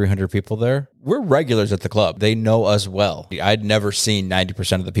over 300 people there. We're regulars at the club. They know us well. I'd never seen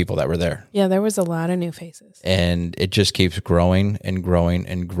 90% of the people that were there. Yeah, there was a lot of new faces. And it just keeps growing and growing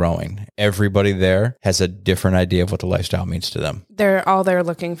and growing. Everybody there has a different idea of what the lifestyle means to them. They're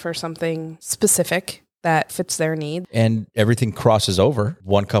looking for something specific that fits their need. And everything crosses over.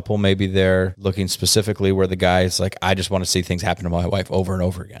 One couple may be there looking specifically where the guy's like, I just want to see things happen to my wife over and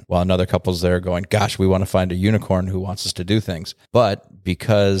over again. While another couple's there going, gosh, we want to find a unicorn who wants us to do things. But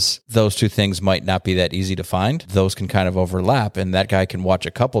because those two things might not be that easy to find, those can kind of overlap. And that guy can watch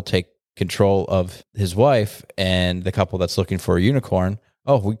a couple take control of his wife, and the couple that's looking for a unicorn,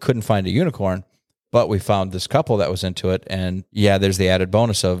 oh, we couldn't find a unicorn, but we found this couple that was into it. And yeah, there's the added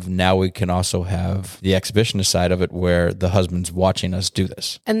bonus of now we can also have the exhibitionist side of it where the husband's watching us do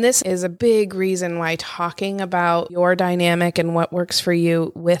this. And this is a big reason why talking about your dynamic and what works for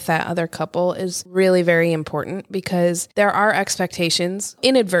you with that other couple is really very important, because there are expectations.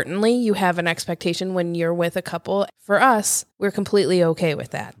 Inadvertently, you have an expectation when you're with a couple. For us, we're completely okay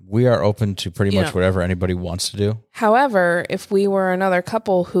with that. We are open to pretty much whatever anybody wants to do. However, if we were another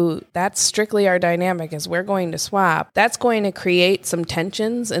couple who that's strictly our dynamic is we're going to swap, that's going to create some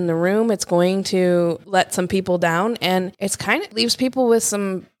tensions in the room. It's going to let some people down, and it's kind of leaves people with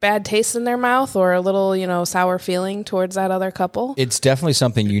some bad taste in their mouth or a little, sour feeling towards that other couple. It's definitely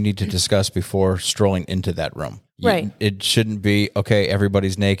something you need to discuss before strolling into that room. Right. It shouldn't be, okay,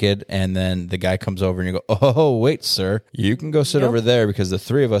 everybody's naked, and then the guy comes over and you go, oh, wait, sir, you can go sit over there because the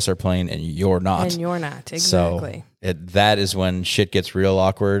three of us are playing and you're not. And you're not, exactly. So that is when shit gets real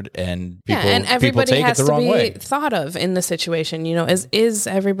awkward and people, and everybody take has it the wrong to be way. Thought of in the situation. Is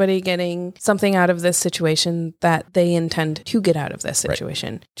everybody getting something out of this situation that they intend to get out of this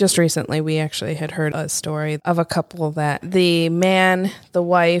situation? Right. Just recently, we actually had heard a story of a couple that the man, the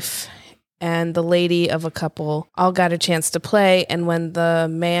wife, and the lady of a couple all got a chance to play. And when the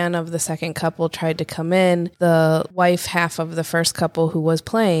man of the second couple tried to come in, the wife half of the first couple who was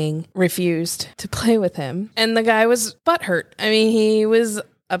playing refused to play with him. And the guy was butthurt. I mean, he was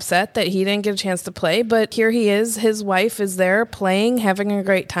upset that he didn't get a chance to play, but here he is. His wife is there playing, having a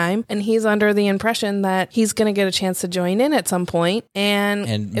great time, and he's under the impression that he's going to get a chance to join in at some point.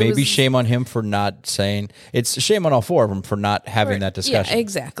 And maybe shame on him for not saying, it's shame on all four of them for not having that discussion. Yeah,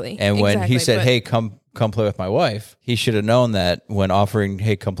 exactly. And when he said, hey, come play with my wife, he should have known that when offering,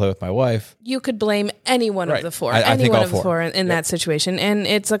 hey, come play with my wife. You could blame any one of the four. I think all of the four in that situation. And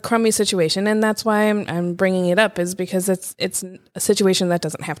it's a crummy situation. And that's why I'm bringing it up, is because it's a situation that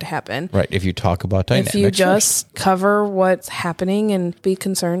doesn't have to happen. Right. If you talk about dynamics. If you just cover what's happening and be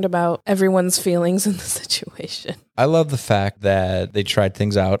concerned about everyone's feelings in the situation. I love the fact that they tried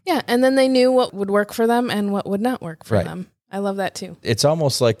things out. Yeah. And then they knew what would work for them and what would not work for them. I love that too. It's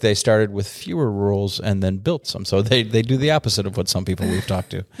almost like they started with fewer rules and then built some. So they do the opposite of what some people we've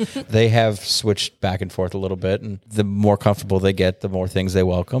talked to. They have switched back and forth a little bit, and the more comfortable they get, the more things they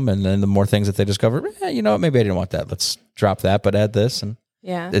welcome. And then the more things that they discover, maybe I didn't want that. Let's drop that, but add this. And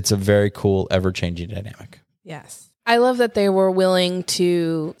it's a very cool, ever-changing dynamic. Yes. I love that they were willing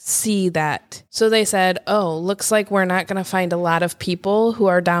to see that. So they said, oh, looks like we're not going to find a lot of people who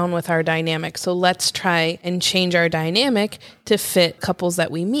are down with our dynamic. So let's try and change our dynamic to fit couples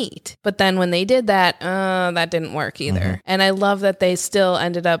that we meet. But then when they did that, that didn't work either. Mm-hmm. And I love that they still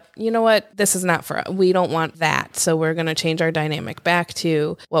ended up, you know what, this is not for us. We don't want that. So we're going to change our dynamic back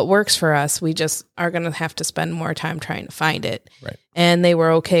to what works for us. We just are going to have to spend more time trying to find it. Right. And they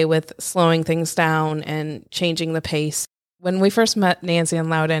were okay with slowing things down and changing the pace. When we first met Nancy and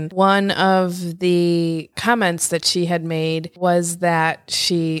Louden, one of the comments that she had made was that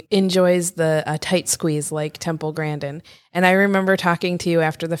she enjoys a tight squeeze like Temple Grandin. And I remember talking to you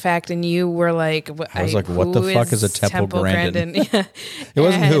after the fact, and you were like, I was like, what the fuck is a Temple Grandin? Yeah. It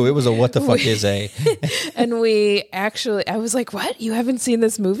wasn't who, it was a what the fuck is a. And I was like, what? You haven't seen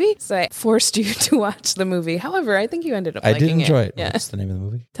this movie? So I forced you to watch the movie. However, I think you ended up liking it. I did enjoy it. Yeah. What's the name of the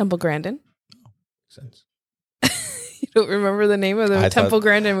movie? Temple Grandin. Oh, makes sense. You don't remember the name of the Temple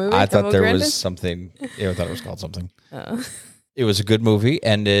Grandin movie? I Temple thought there Grandin? was something. I thought it was called something. It was a good movie,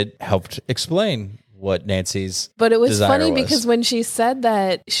 and it helped explain what Nancy's But it was desire funny was. because when she said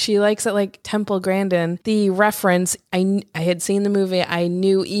that she likes it like Temple Grandin, the reference, I had seen the movie, I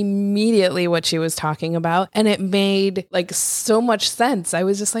knew immediately what she was talking about, and it made like so much sense. I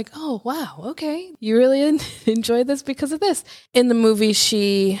was just like, oh, wow, okay. You really enjoyed this because of this. In the movie,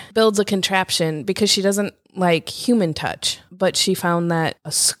 she builds a contraption because she doesn't like human touch, but she found that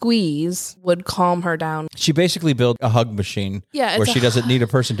a squeeze would calm her down. She basically built a hug machine where she doesn't need a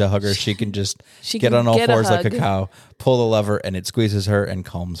person to hug her. She can just get on all fours like a cow, pull the lever, and it squeezes her and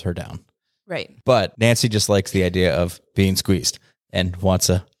calms her down. Right. But Nancy just likes the idea of being squeezed and wants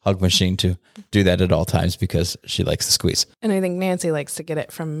a hug machine to do that at all times because she likes the squeeze. And I think Nancy likes to get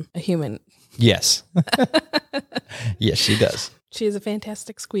it from a human. Yes. Yes, she does. She is a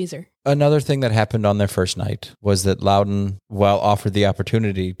fantastic squeezer. Another thing that happened on their first night was that Louden, while offered the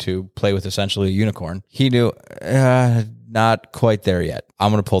opportunity to play with essentially a unicorn, he knew, not quite there yet.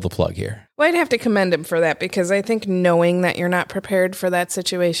 I'm going to pull the plug here. Well, I'd have to commend him for that because I think knowing that you're not prepared for that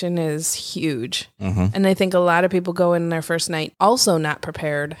situation is huge. Mm-hmm. And I think a lot of people go in their first night also not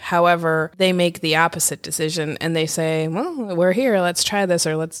prepared. However, they make the opposite decision and they say, well, we're here. Let's try this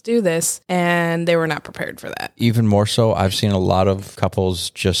or let's do this. And they were not prepared for that. Even more so, I've seen a lot of couples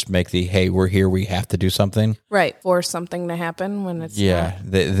just make the, hey, we're here, we have to do something. Right. Force something to happen when it's not.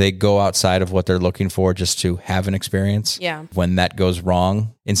 They go outside of what they're looking for just to have an experience. Yeah. When that goes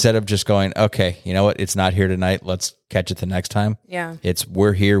wrong, instead of just going, okay, you know what? It's not here tonight. Let's catch it the next time. Yeah. It's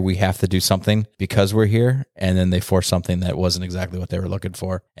we're here. We have to do something because we're here. And then they force something that wasn't exactly what they were looking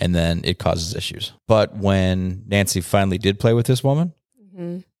for. And then it causes issues. But when Nancy finally did play with this woman,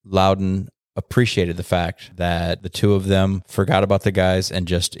 Louden appreciated the fact that the two of them forgot about the guys and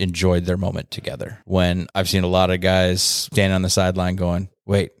just enjoyed their moment together. When I've seen a lot of guys standing on the sideline going,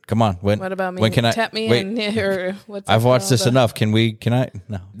 wait, come on. What about me? When can I tap me wait? in? Or what's I've watched this enough. Can I?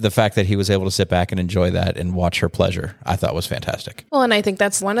 No. The fact that he was able to sit back and enjoy that and watch her pleasure, I thought was fantastic. Well, and I think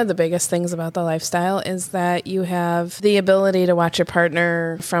that's one of the biggest things about the lifestyle is that you have the ability to watch your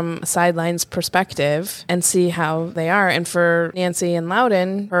partner from a sidelines perspective and see how they are. And for Nancy and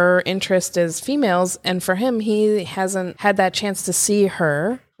Louden, her interest is females. And for him, he hasn't had that chance to see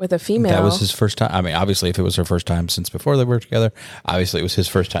her with a female. That was his first time. I mean, obviously, if it was her first time since before they worked together, obviously it was his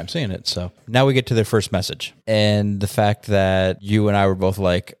first time seeing it. So now we get to their first message. And the fact that you and I were both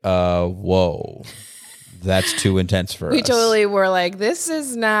like, whoa, that's too intense for us. We totally were like, this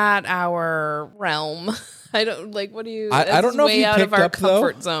is not our realm. I don't like, what do you, I don't know if you out picked of our up,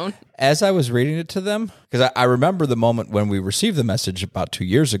 comfort though, zone. As I was reading it to them, because I remember the moment when we received the message about 2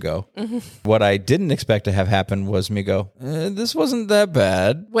 years ago. Mm-hmm. What I didn't expect to have happen was me go, this wasn't that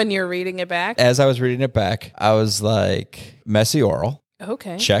bad. When you're reading it back? As I was reading it back, I was like, messy oral.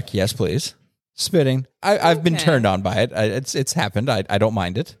 Okay. Check, yes, please. Spitting. I've been turned on by it. It's happened. I don't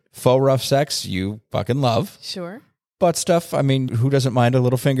mind it. Faux rough sex, you fucking love. Sure. Butt stuff, I mean, who doesn't mind a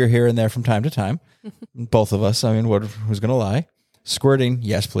little finger here and there from time to time? Both of us. I mean, who's going to lie? Squirting,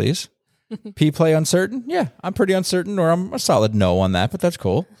 yes, please. Pee play uncertain? Yeah, I'm pretty uncertain, or I'm a solid no on that, but that's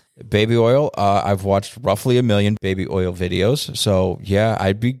cool. Baby oil, I've watched roughly 1 million baby oil videos, so yeah,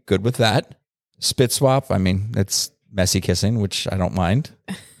 I'd be good with that. Spit swap, I mean, it's messy kissing, which I don't mind.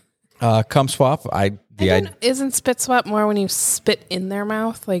 Cum swap, isn't spit swap more when you spit in their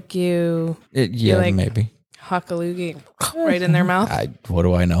mouth? Like you... yeah, maybe. Huck a loogie right in their mouth. What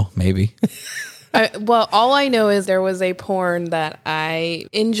do I know? Maybe. Well, all I know is there was a porn that I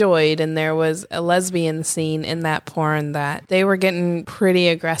enjoyed, and there was a lesbian scene in that porn that they were getting pretty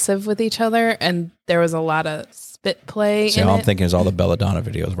aggressive with each other, and there was a lot of spit play. So all I'm thinking is all the Belladonna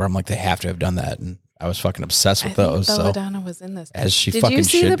videos where I'm like, they have to have done that, and I was fucking obsessed with those. Belladonna was in this. As she Did fucking you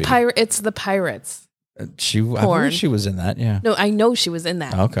see should the be. It's the Pirates. I believe she was in that, yeah. No, I know she was in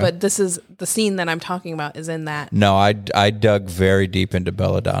that. Okay. But this is the scene that I'm talking about is in that. No, I dug very deep into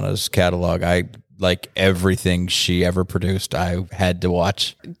Belladonna's catalog. I like everything she ever produced. I had to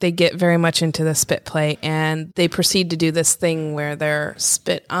watch. They get very much into the spit play, and they proceed to do this thing where they're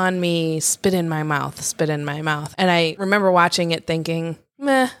spit on me, spit in my mouth, spit in my mouth. And I remember watching it thinking,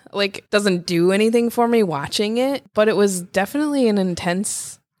 meh, like doesn't do anything for me watching it, but it was definitely an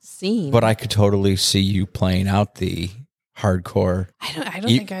intense scene. But I could totally see you playing out the hardcore. I don't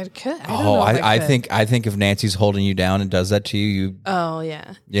think I could. I don't know if I could. think if Nancy's holding you down and does that to you, Oh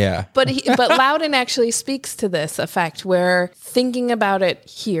yeah. yeah. But Louden actually speaks to this effect where thinking about it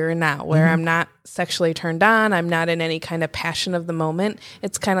here and now, where I'm not sexually turned on, I'm not in any kind of passion of the moment.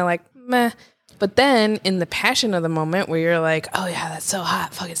 It's kind of like meh. But then in the passion of the moment where you're like, oh yeah, that's so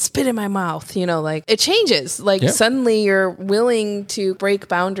hot, fucking spit in my mouth, like it changes. Like suddenly you're willing to break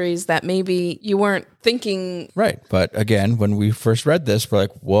boundaries that maybe you weren't thinking. Right. But again, when we first read this, we're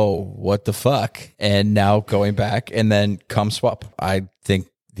like, whoa, what the fuck? And now going back and then come swap. I think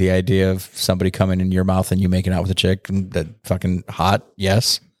the idea of somebody coming in your mouth and you making out with a chick and that fucking hot,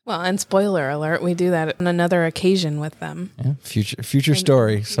 yes. Well, and spoiler alert, we do that on another occasion with them. Yeah, future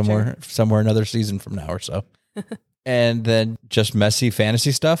story somewhere another season from now or so. And then just messy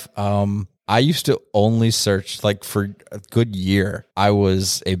fantasy stuff. I used to only search like for a good year. I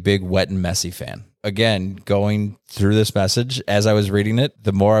was a big Wet and Messy fan. Again, going through this message as I was reading it,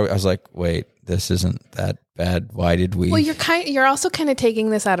 the more I was like, wait, this isn't that bad. Why did we? Well, you're also kind of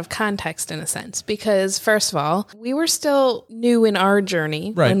taking this out of context in a sense, because first of all, we were still new in our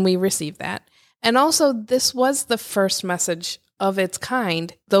journey when we received that. And also this was the first message of its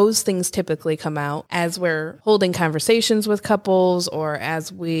kind. Those things typically come out as we're holding conversations with couples or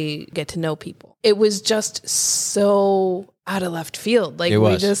as we get to know people. It was just so out of left field. Like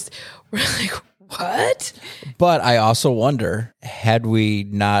we're like, what? But I also wonder, had we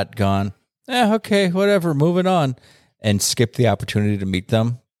not gone, okay, whatever, moving on, and skip the opportunity to meet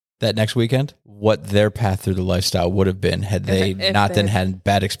them that next weekend, what their path through the lifestyle would have been had they not then had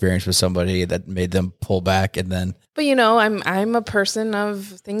bad experience with somebody that made them pull back and then. But I'm a person of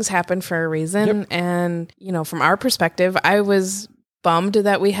things happen for a reason. And, from our perspective, I was bummed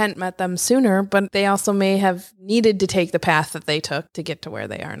that we hadn't met them sooner, but they also may have needed to take the path that they took to get to where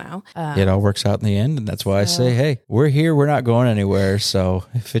they are now. It all works out in the end. And that's why I say, hey, we're here. We're not going anywhere. So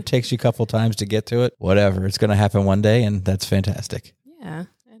if it takes you a couple times to get to it, whatever, it's going to happen one day. And that's fantastic. Yeah.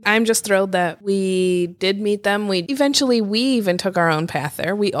 I'm just thrilled that we did meet them. We even took our own path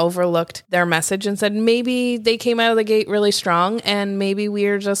there. We overlooked their message and said maybe they came out of the gate really strong and maybe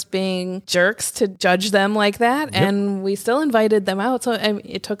we're just being jerks to judge them like that. Yep. And we still invited them out. So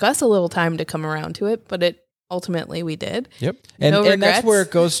it took us a little time to come around to it, but ultimately we did. Yep. And that's where it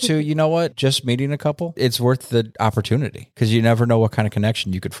goes to, you know what, just meeting a couple, it's worth the opportunity because you never know what kind of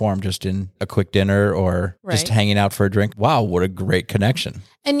connection you could form just in a quick dinner or just hanging out for a drink. Wow, what a great connection.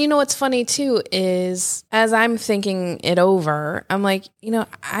 And what's funny too is as I'm thinking it over, I'm like,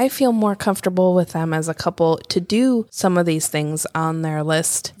 I feel more comfortable with them as a couple to do some of these things on their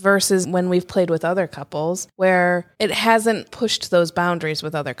list versus when we've played with other couples where it hasn't pushed those boundaries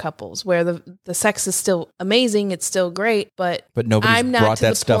with other couples, where the sex is still amazing, it's still great, but nobody's brought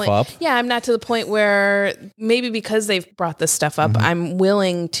that stuff up. Yeah, I'm not to the point where maybe because they've brought this stuff up, I'm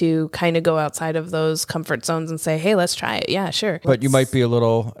willing to kind of go outside of those comfort zones and say, hey, let's try it. Yeah, sure. But you might be a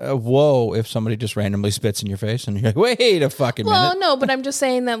little whoa if somebody just randomly spits in your face and you're like, wait a fucking minute. Well, no, but I'm just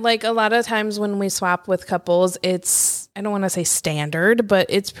saying that like a lot of times when we swap with couples, it's, I don't want to say standard, but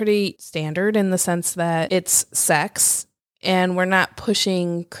it's pretty standard in the sense that it's sex and we're not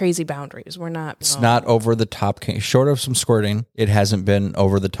pushing crazy boundaries. We're not. It's not over the top. Short of some squirting, it hasn't been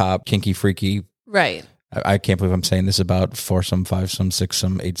over the top, kinky, freaky. Right. I can't believe I'm saying this about 4-some, 5-some,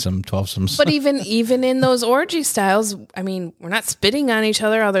 6-some, 8-some, 12-some. But even in those orgy styles, I mean, we're not spitting on each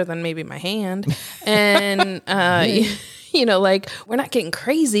other other than maybe my hand. And, like we're not getting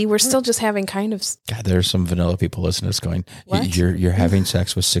crazy. We're still just having kind of. God, there's some vanilla people listening to this going, what? You're having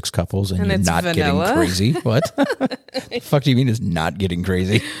sex with 6 couples and you're not vanilla? Getting crazy? What? The fuck do you mean is not getting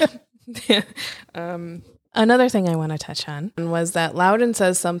crazy? Another thing I want to touch on was that Louden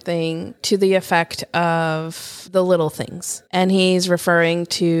says something to the effect of the little things. And he's referring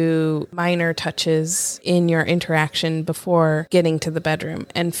to minor touches in your interaction before getting to the bedroom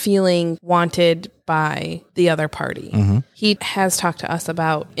and feeling wanted by the other party. Mm-hmm. He has talked to us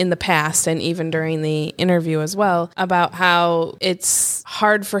about in the past and even during the interview as well about how it's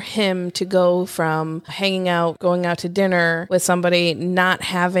hard for him to go from hanging out, going out to dinner with somebody, not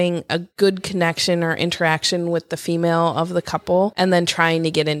having a good connection or interaction with the female of the couple, and then trying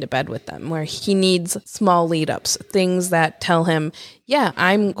to get into bed with them, where he needs small lead ups, things that tell him, yeah,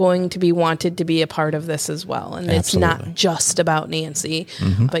 I'm going to be wanted to be a part of this as well. And Absolutely. It's not just about Nancy,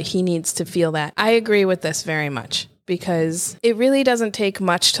 but he needs to feel that. I agree with this very much. because it really doesn't take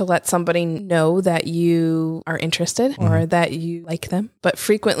much to let somebody know that you are interested or that you like them. But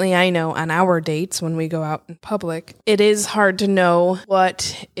frequently, I know on our dates when we go out in public, it is hard to know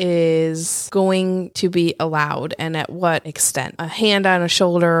what is going to be allowed and at what extent. A hand on a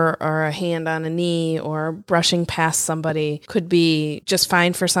shoulder or a hand on a knee or brushing past somebody could be just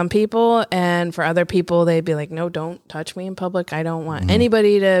fine for some people. And for other people, they'd be like, no, don't touch me in public. I don't want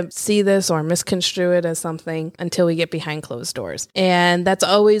anybody to see this or misconstrue it as something until we get behind closed doors. And that's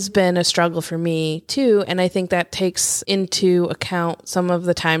always been a struggle for me too. And I think that takes into account some of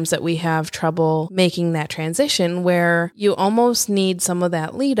the times that we have trouble making that transition where you almost need some of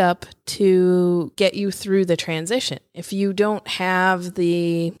that lead up to get you through the transition. If you don't have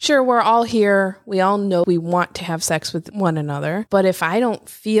sure, we're all here. We all know we want to have sex with one another. But if I don't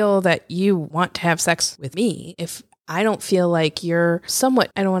feel that you want to have sex with me, if I don't feel like you're somewhat,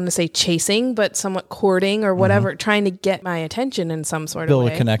 I don't want to say chasing, but somewhat courting or whatever, trying to get my attention in some sort of way.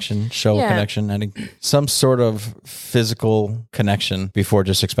 Build a connection, show a connection, and some sort of physical connection before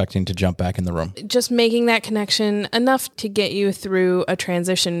just expecting to jump back in the room. Just making that connection enough to get you through a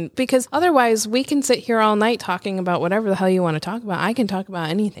transition, because otherwise we can sit here all night talking about whatever the hell you want to talk about. I can talk about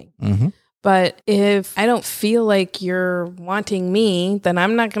anything. But if I don't feel like you're wanting me, then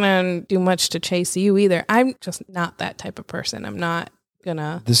I'm not going to do much to chase you either. I'm just not that type of person. I'm not going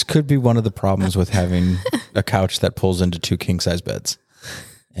to. This could be one of the problems with having a couch that pulls into 2 king-size beds.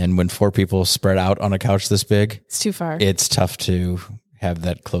 And when 4 people spread out on a couch this big, it's too far. It's tough to have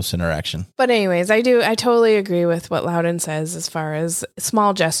that close interaction. But anyways, I totally agree with what Louden says as far as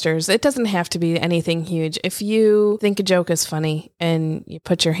small gestures. It doesn't have to be anything huge. If you think a joke is funny and you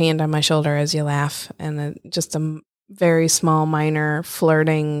put your hand on my shoulder as you laugh, and just a very small, minor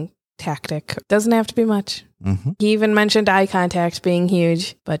flirting tactic, doesn't have to be much. He even mentioned eye contact being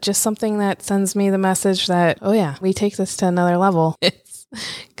huge, but just something that sends me the message that, oh yeah, we take this to another level. It's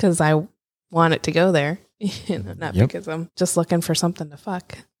because I want it to go there. Not because I'm just looking for something to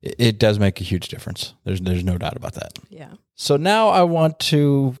fuck. It does make a huge difference. There's no doubt about that. Yeah. So now I want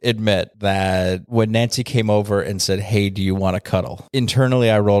to admit that when Nancy came over and said, hey, do you want to cuddle?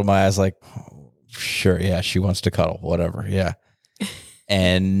 Internally, I rolled my eyes like, oh, sure, yeah, she wants to cuddle, whatever, yeah.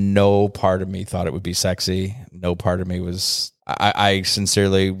 And no part of me thought it would be sexy. No part of me was... I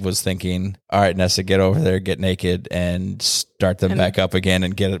sincerely was thinking, all right, Nessa, get over there, get naked, and start them back up again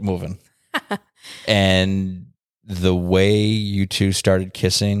and get it moving. And the way you two started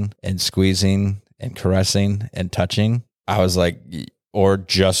kissing and squeezing and caressing and touching, I was like, or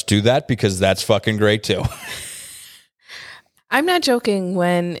just do that because that's fucking great too. I'm not joking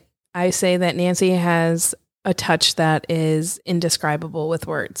when I say that Nancy has a touch that is indescribable with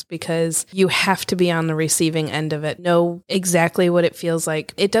words, because you have to be on the receiving end of it, know exactly what it feels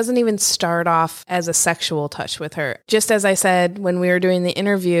like. It doesn't even start off as a sexual touch with her. Just as I said when we were doing the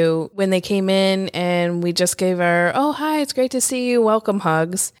interview, when they came in and we just gave her, oh, hi, it's great to see you, welcome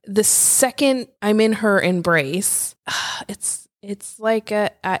hugs. The second I'm in her embrace, it's like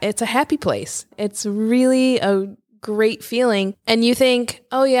it's a happy place. It's really a great feeling. And you think,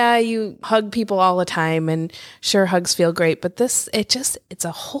 oh yeah, you hug people all the time and sure, hugs feel great, but it's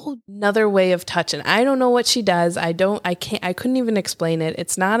a whole nother way of touch. And I don't know what she does. I couldn't even explain it.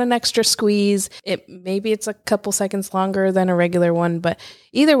 It's not an extra squeeze. Maybe it's a couple seconds longer than a regular one, but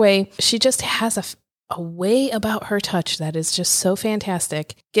either way, she just has a way about her touch that is just so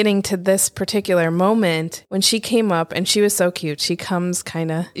fantastic. Getting to this particular moment when she came up, and she was so cute. She comes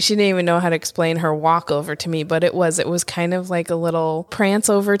she didn't even know how to explain her walk over to me, but it was kind of like a little prance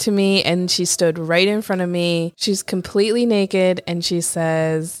over to me, and she stood right in front of me. She's completely naked, and she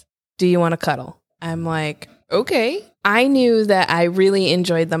says, do you want to cuddle? I'm like, okay. I knew that I really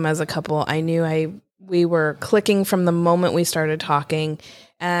enjoyed them as a couple. I knew we were clicking from the moment we started talking.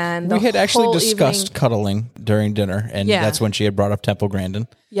 And we had actually discussed cuddling during dinner, and that's when she had brought up Temple Grandin.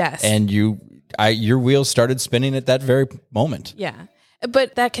 Yes. And your wheels started spinning at that very moment. Yeah.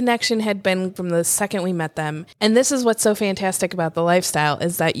 But that connection had been from the second we met them. And this is what's so fantastic about the lifestyle,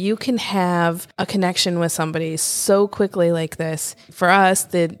 is that you can have a connection with somebody so quickly like this. For us,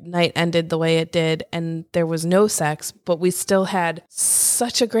 the night ended the way it did, and there was no sex, but we still had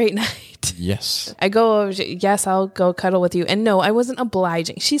such a great night. Yes. Yes, I'll go cuddle with you. And no, I wasn't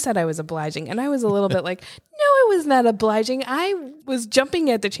obliging. She said I was obliging. And I was a little bit like, no, I was not obliging. I was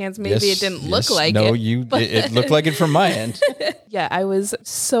jumping at the chance. Maybe it didn't look like it. No, it looked like it from my end. Yeah, I was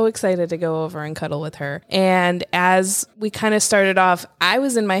so excited to go over and cuddle with her. And as we kind of started off, I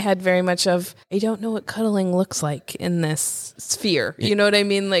was in my head very much of, I don't know what cuddling looks like in this sphere. You know what I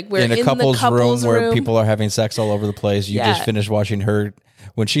mean? Like we're in a couple's room where people are having sex all over the place. You just finished watching her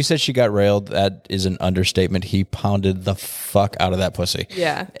When she said she got railed, that is an understatement. He pounded the fuck out of that pussy.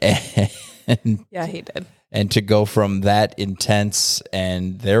 Yeah. And, Yeah, he did. and to go from that intense,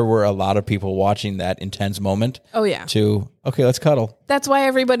 and there were a lot of people watching that intense moment. Oh, yeah. To, okay, let's cuddle. That's why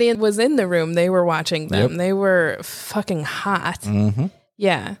everybody was in the room. They were watching them. Yep. They were fucking hot. Mm-hmm.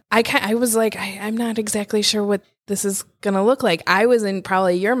 Yeah. I was like, I'm not exactly sure what this is going to look like. I was in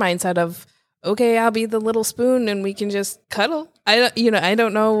probably your mindset of, okay, I'll be the little spoon and we can just cuddle. I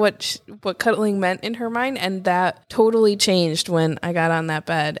don't know what cuddling meant in her mind, and that totally changed when I got on that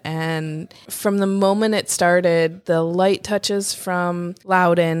bed. And from the moment it started, the light touches from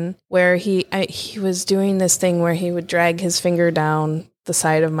Louden, where he was doing this thing where he would drag his finger down the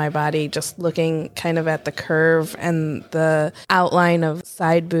side of my body, just looking kind of at the curve and the outline of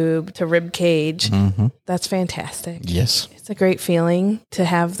side boob to rib cage. Mm-hmm. That's fantastic. Yes. It's a great feeling to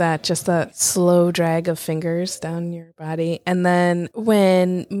have that, just a slow drag of fingers down your body. And then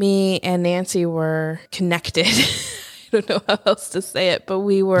when me and Nancy were connected, I don't know how else to say it, but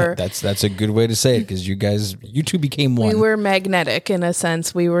we were... That's a good way to say it, because you two became one. We were magnetic in a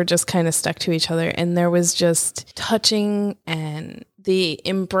sense. We were just kind of stuck to each other, and there was just touching and the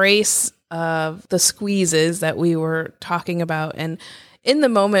embrace of the squeezes that we were talking about. And in the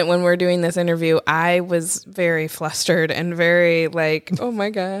moment when we're doing this interview, I was very flustered and very like, oh my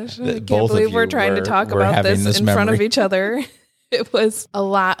gosh, I can't believe we're trying to talk about this in front of each other. It was a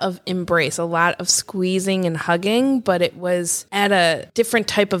lot of embrace, a lot of squeezing and hugging, but it was at a different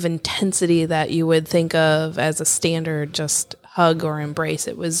type of intensity that you would think of as a standard just hug or embrace.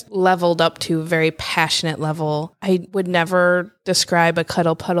 It was leveled up to a very passionate level. I would never describe a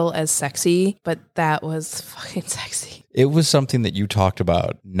cuddle puddle as sexy, but that was fucking sexy. It was something that you talked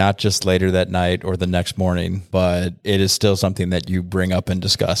about, not just later that night or the next morning, but it is still something that you bring up and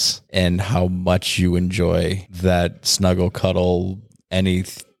discuss, and how much you enjoy that snuggle, cuddle, any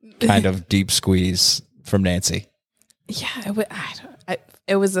kind of deep squeeze from Nancy. Yeah,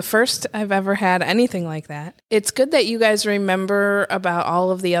 it was the first I've ever had anything like that. It's good that you guys remember about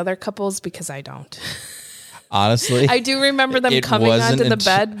all of the other couples, because I don't. Honestly, I do remember them coming onto the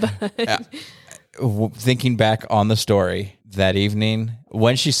bed, but thinking back on the story that evening,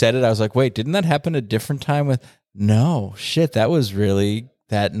 when she said it, I was like, wait, didn't that happen a different time with... No, shit, that was really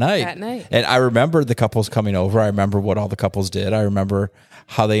that night. That night. And I remember the couples coming over. I remember what all the couples did. I remember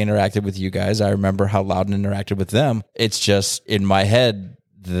how they interacted with you guys. I remember how Louden interacted with them. It's just in my head,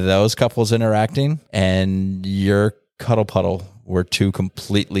 those couples interacting and your cuddle puddle were two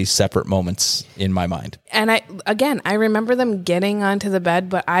completely separate moments in my mind. And I remember them getting onto the bed,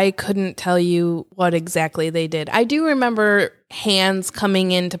 but I couldn't tell you what exactly they did. I do remember hands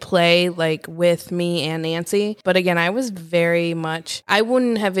coming into play, like with me and Nancy. But again, I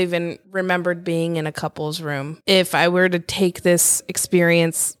wouldn't have even remembered being in a couple's room. If I were to take this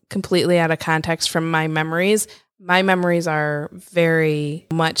experience completely out of context from my memories are very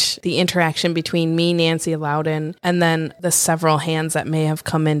much the interaction between me, Nancy, Louden, and then the several hands that may have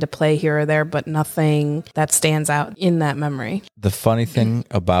come into play here or there, but nothing that stands out in that memory. The funny thing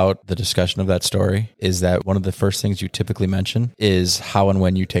about the discussion of that story is that one of the first things you typically mention is how and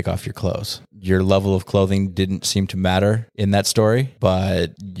when you take off your clothes. Your level of clothing didn't seem to matter in that story,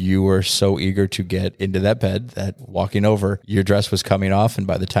 but you were so eager to get into that bed that walking over, your dress was coming off, and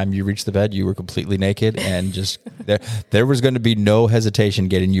by the time you reached the bed, you were completely naked, and just there was going to be no hesitation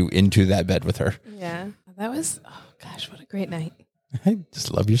getting you into that bed with her. Yeah, that was, oh gosh, what a great night. I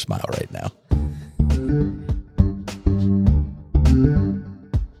just love your smile right now.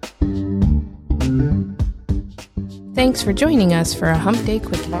 Thanks for joining us for a Hump Day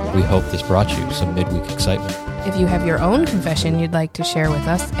Quickie. We hope this brought you some midweek excitement. If you have your own confession you'd like to share with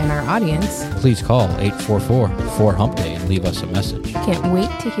us and our audience, please call 844-4HUMP-DAY and leave us a message. Can't wait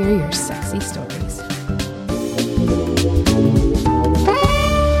to hear your sexy stories.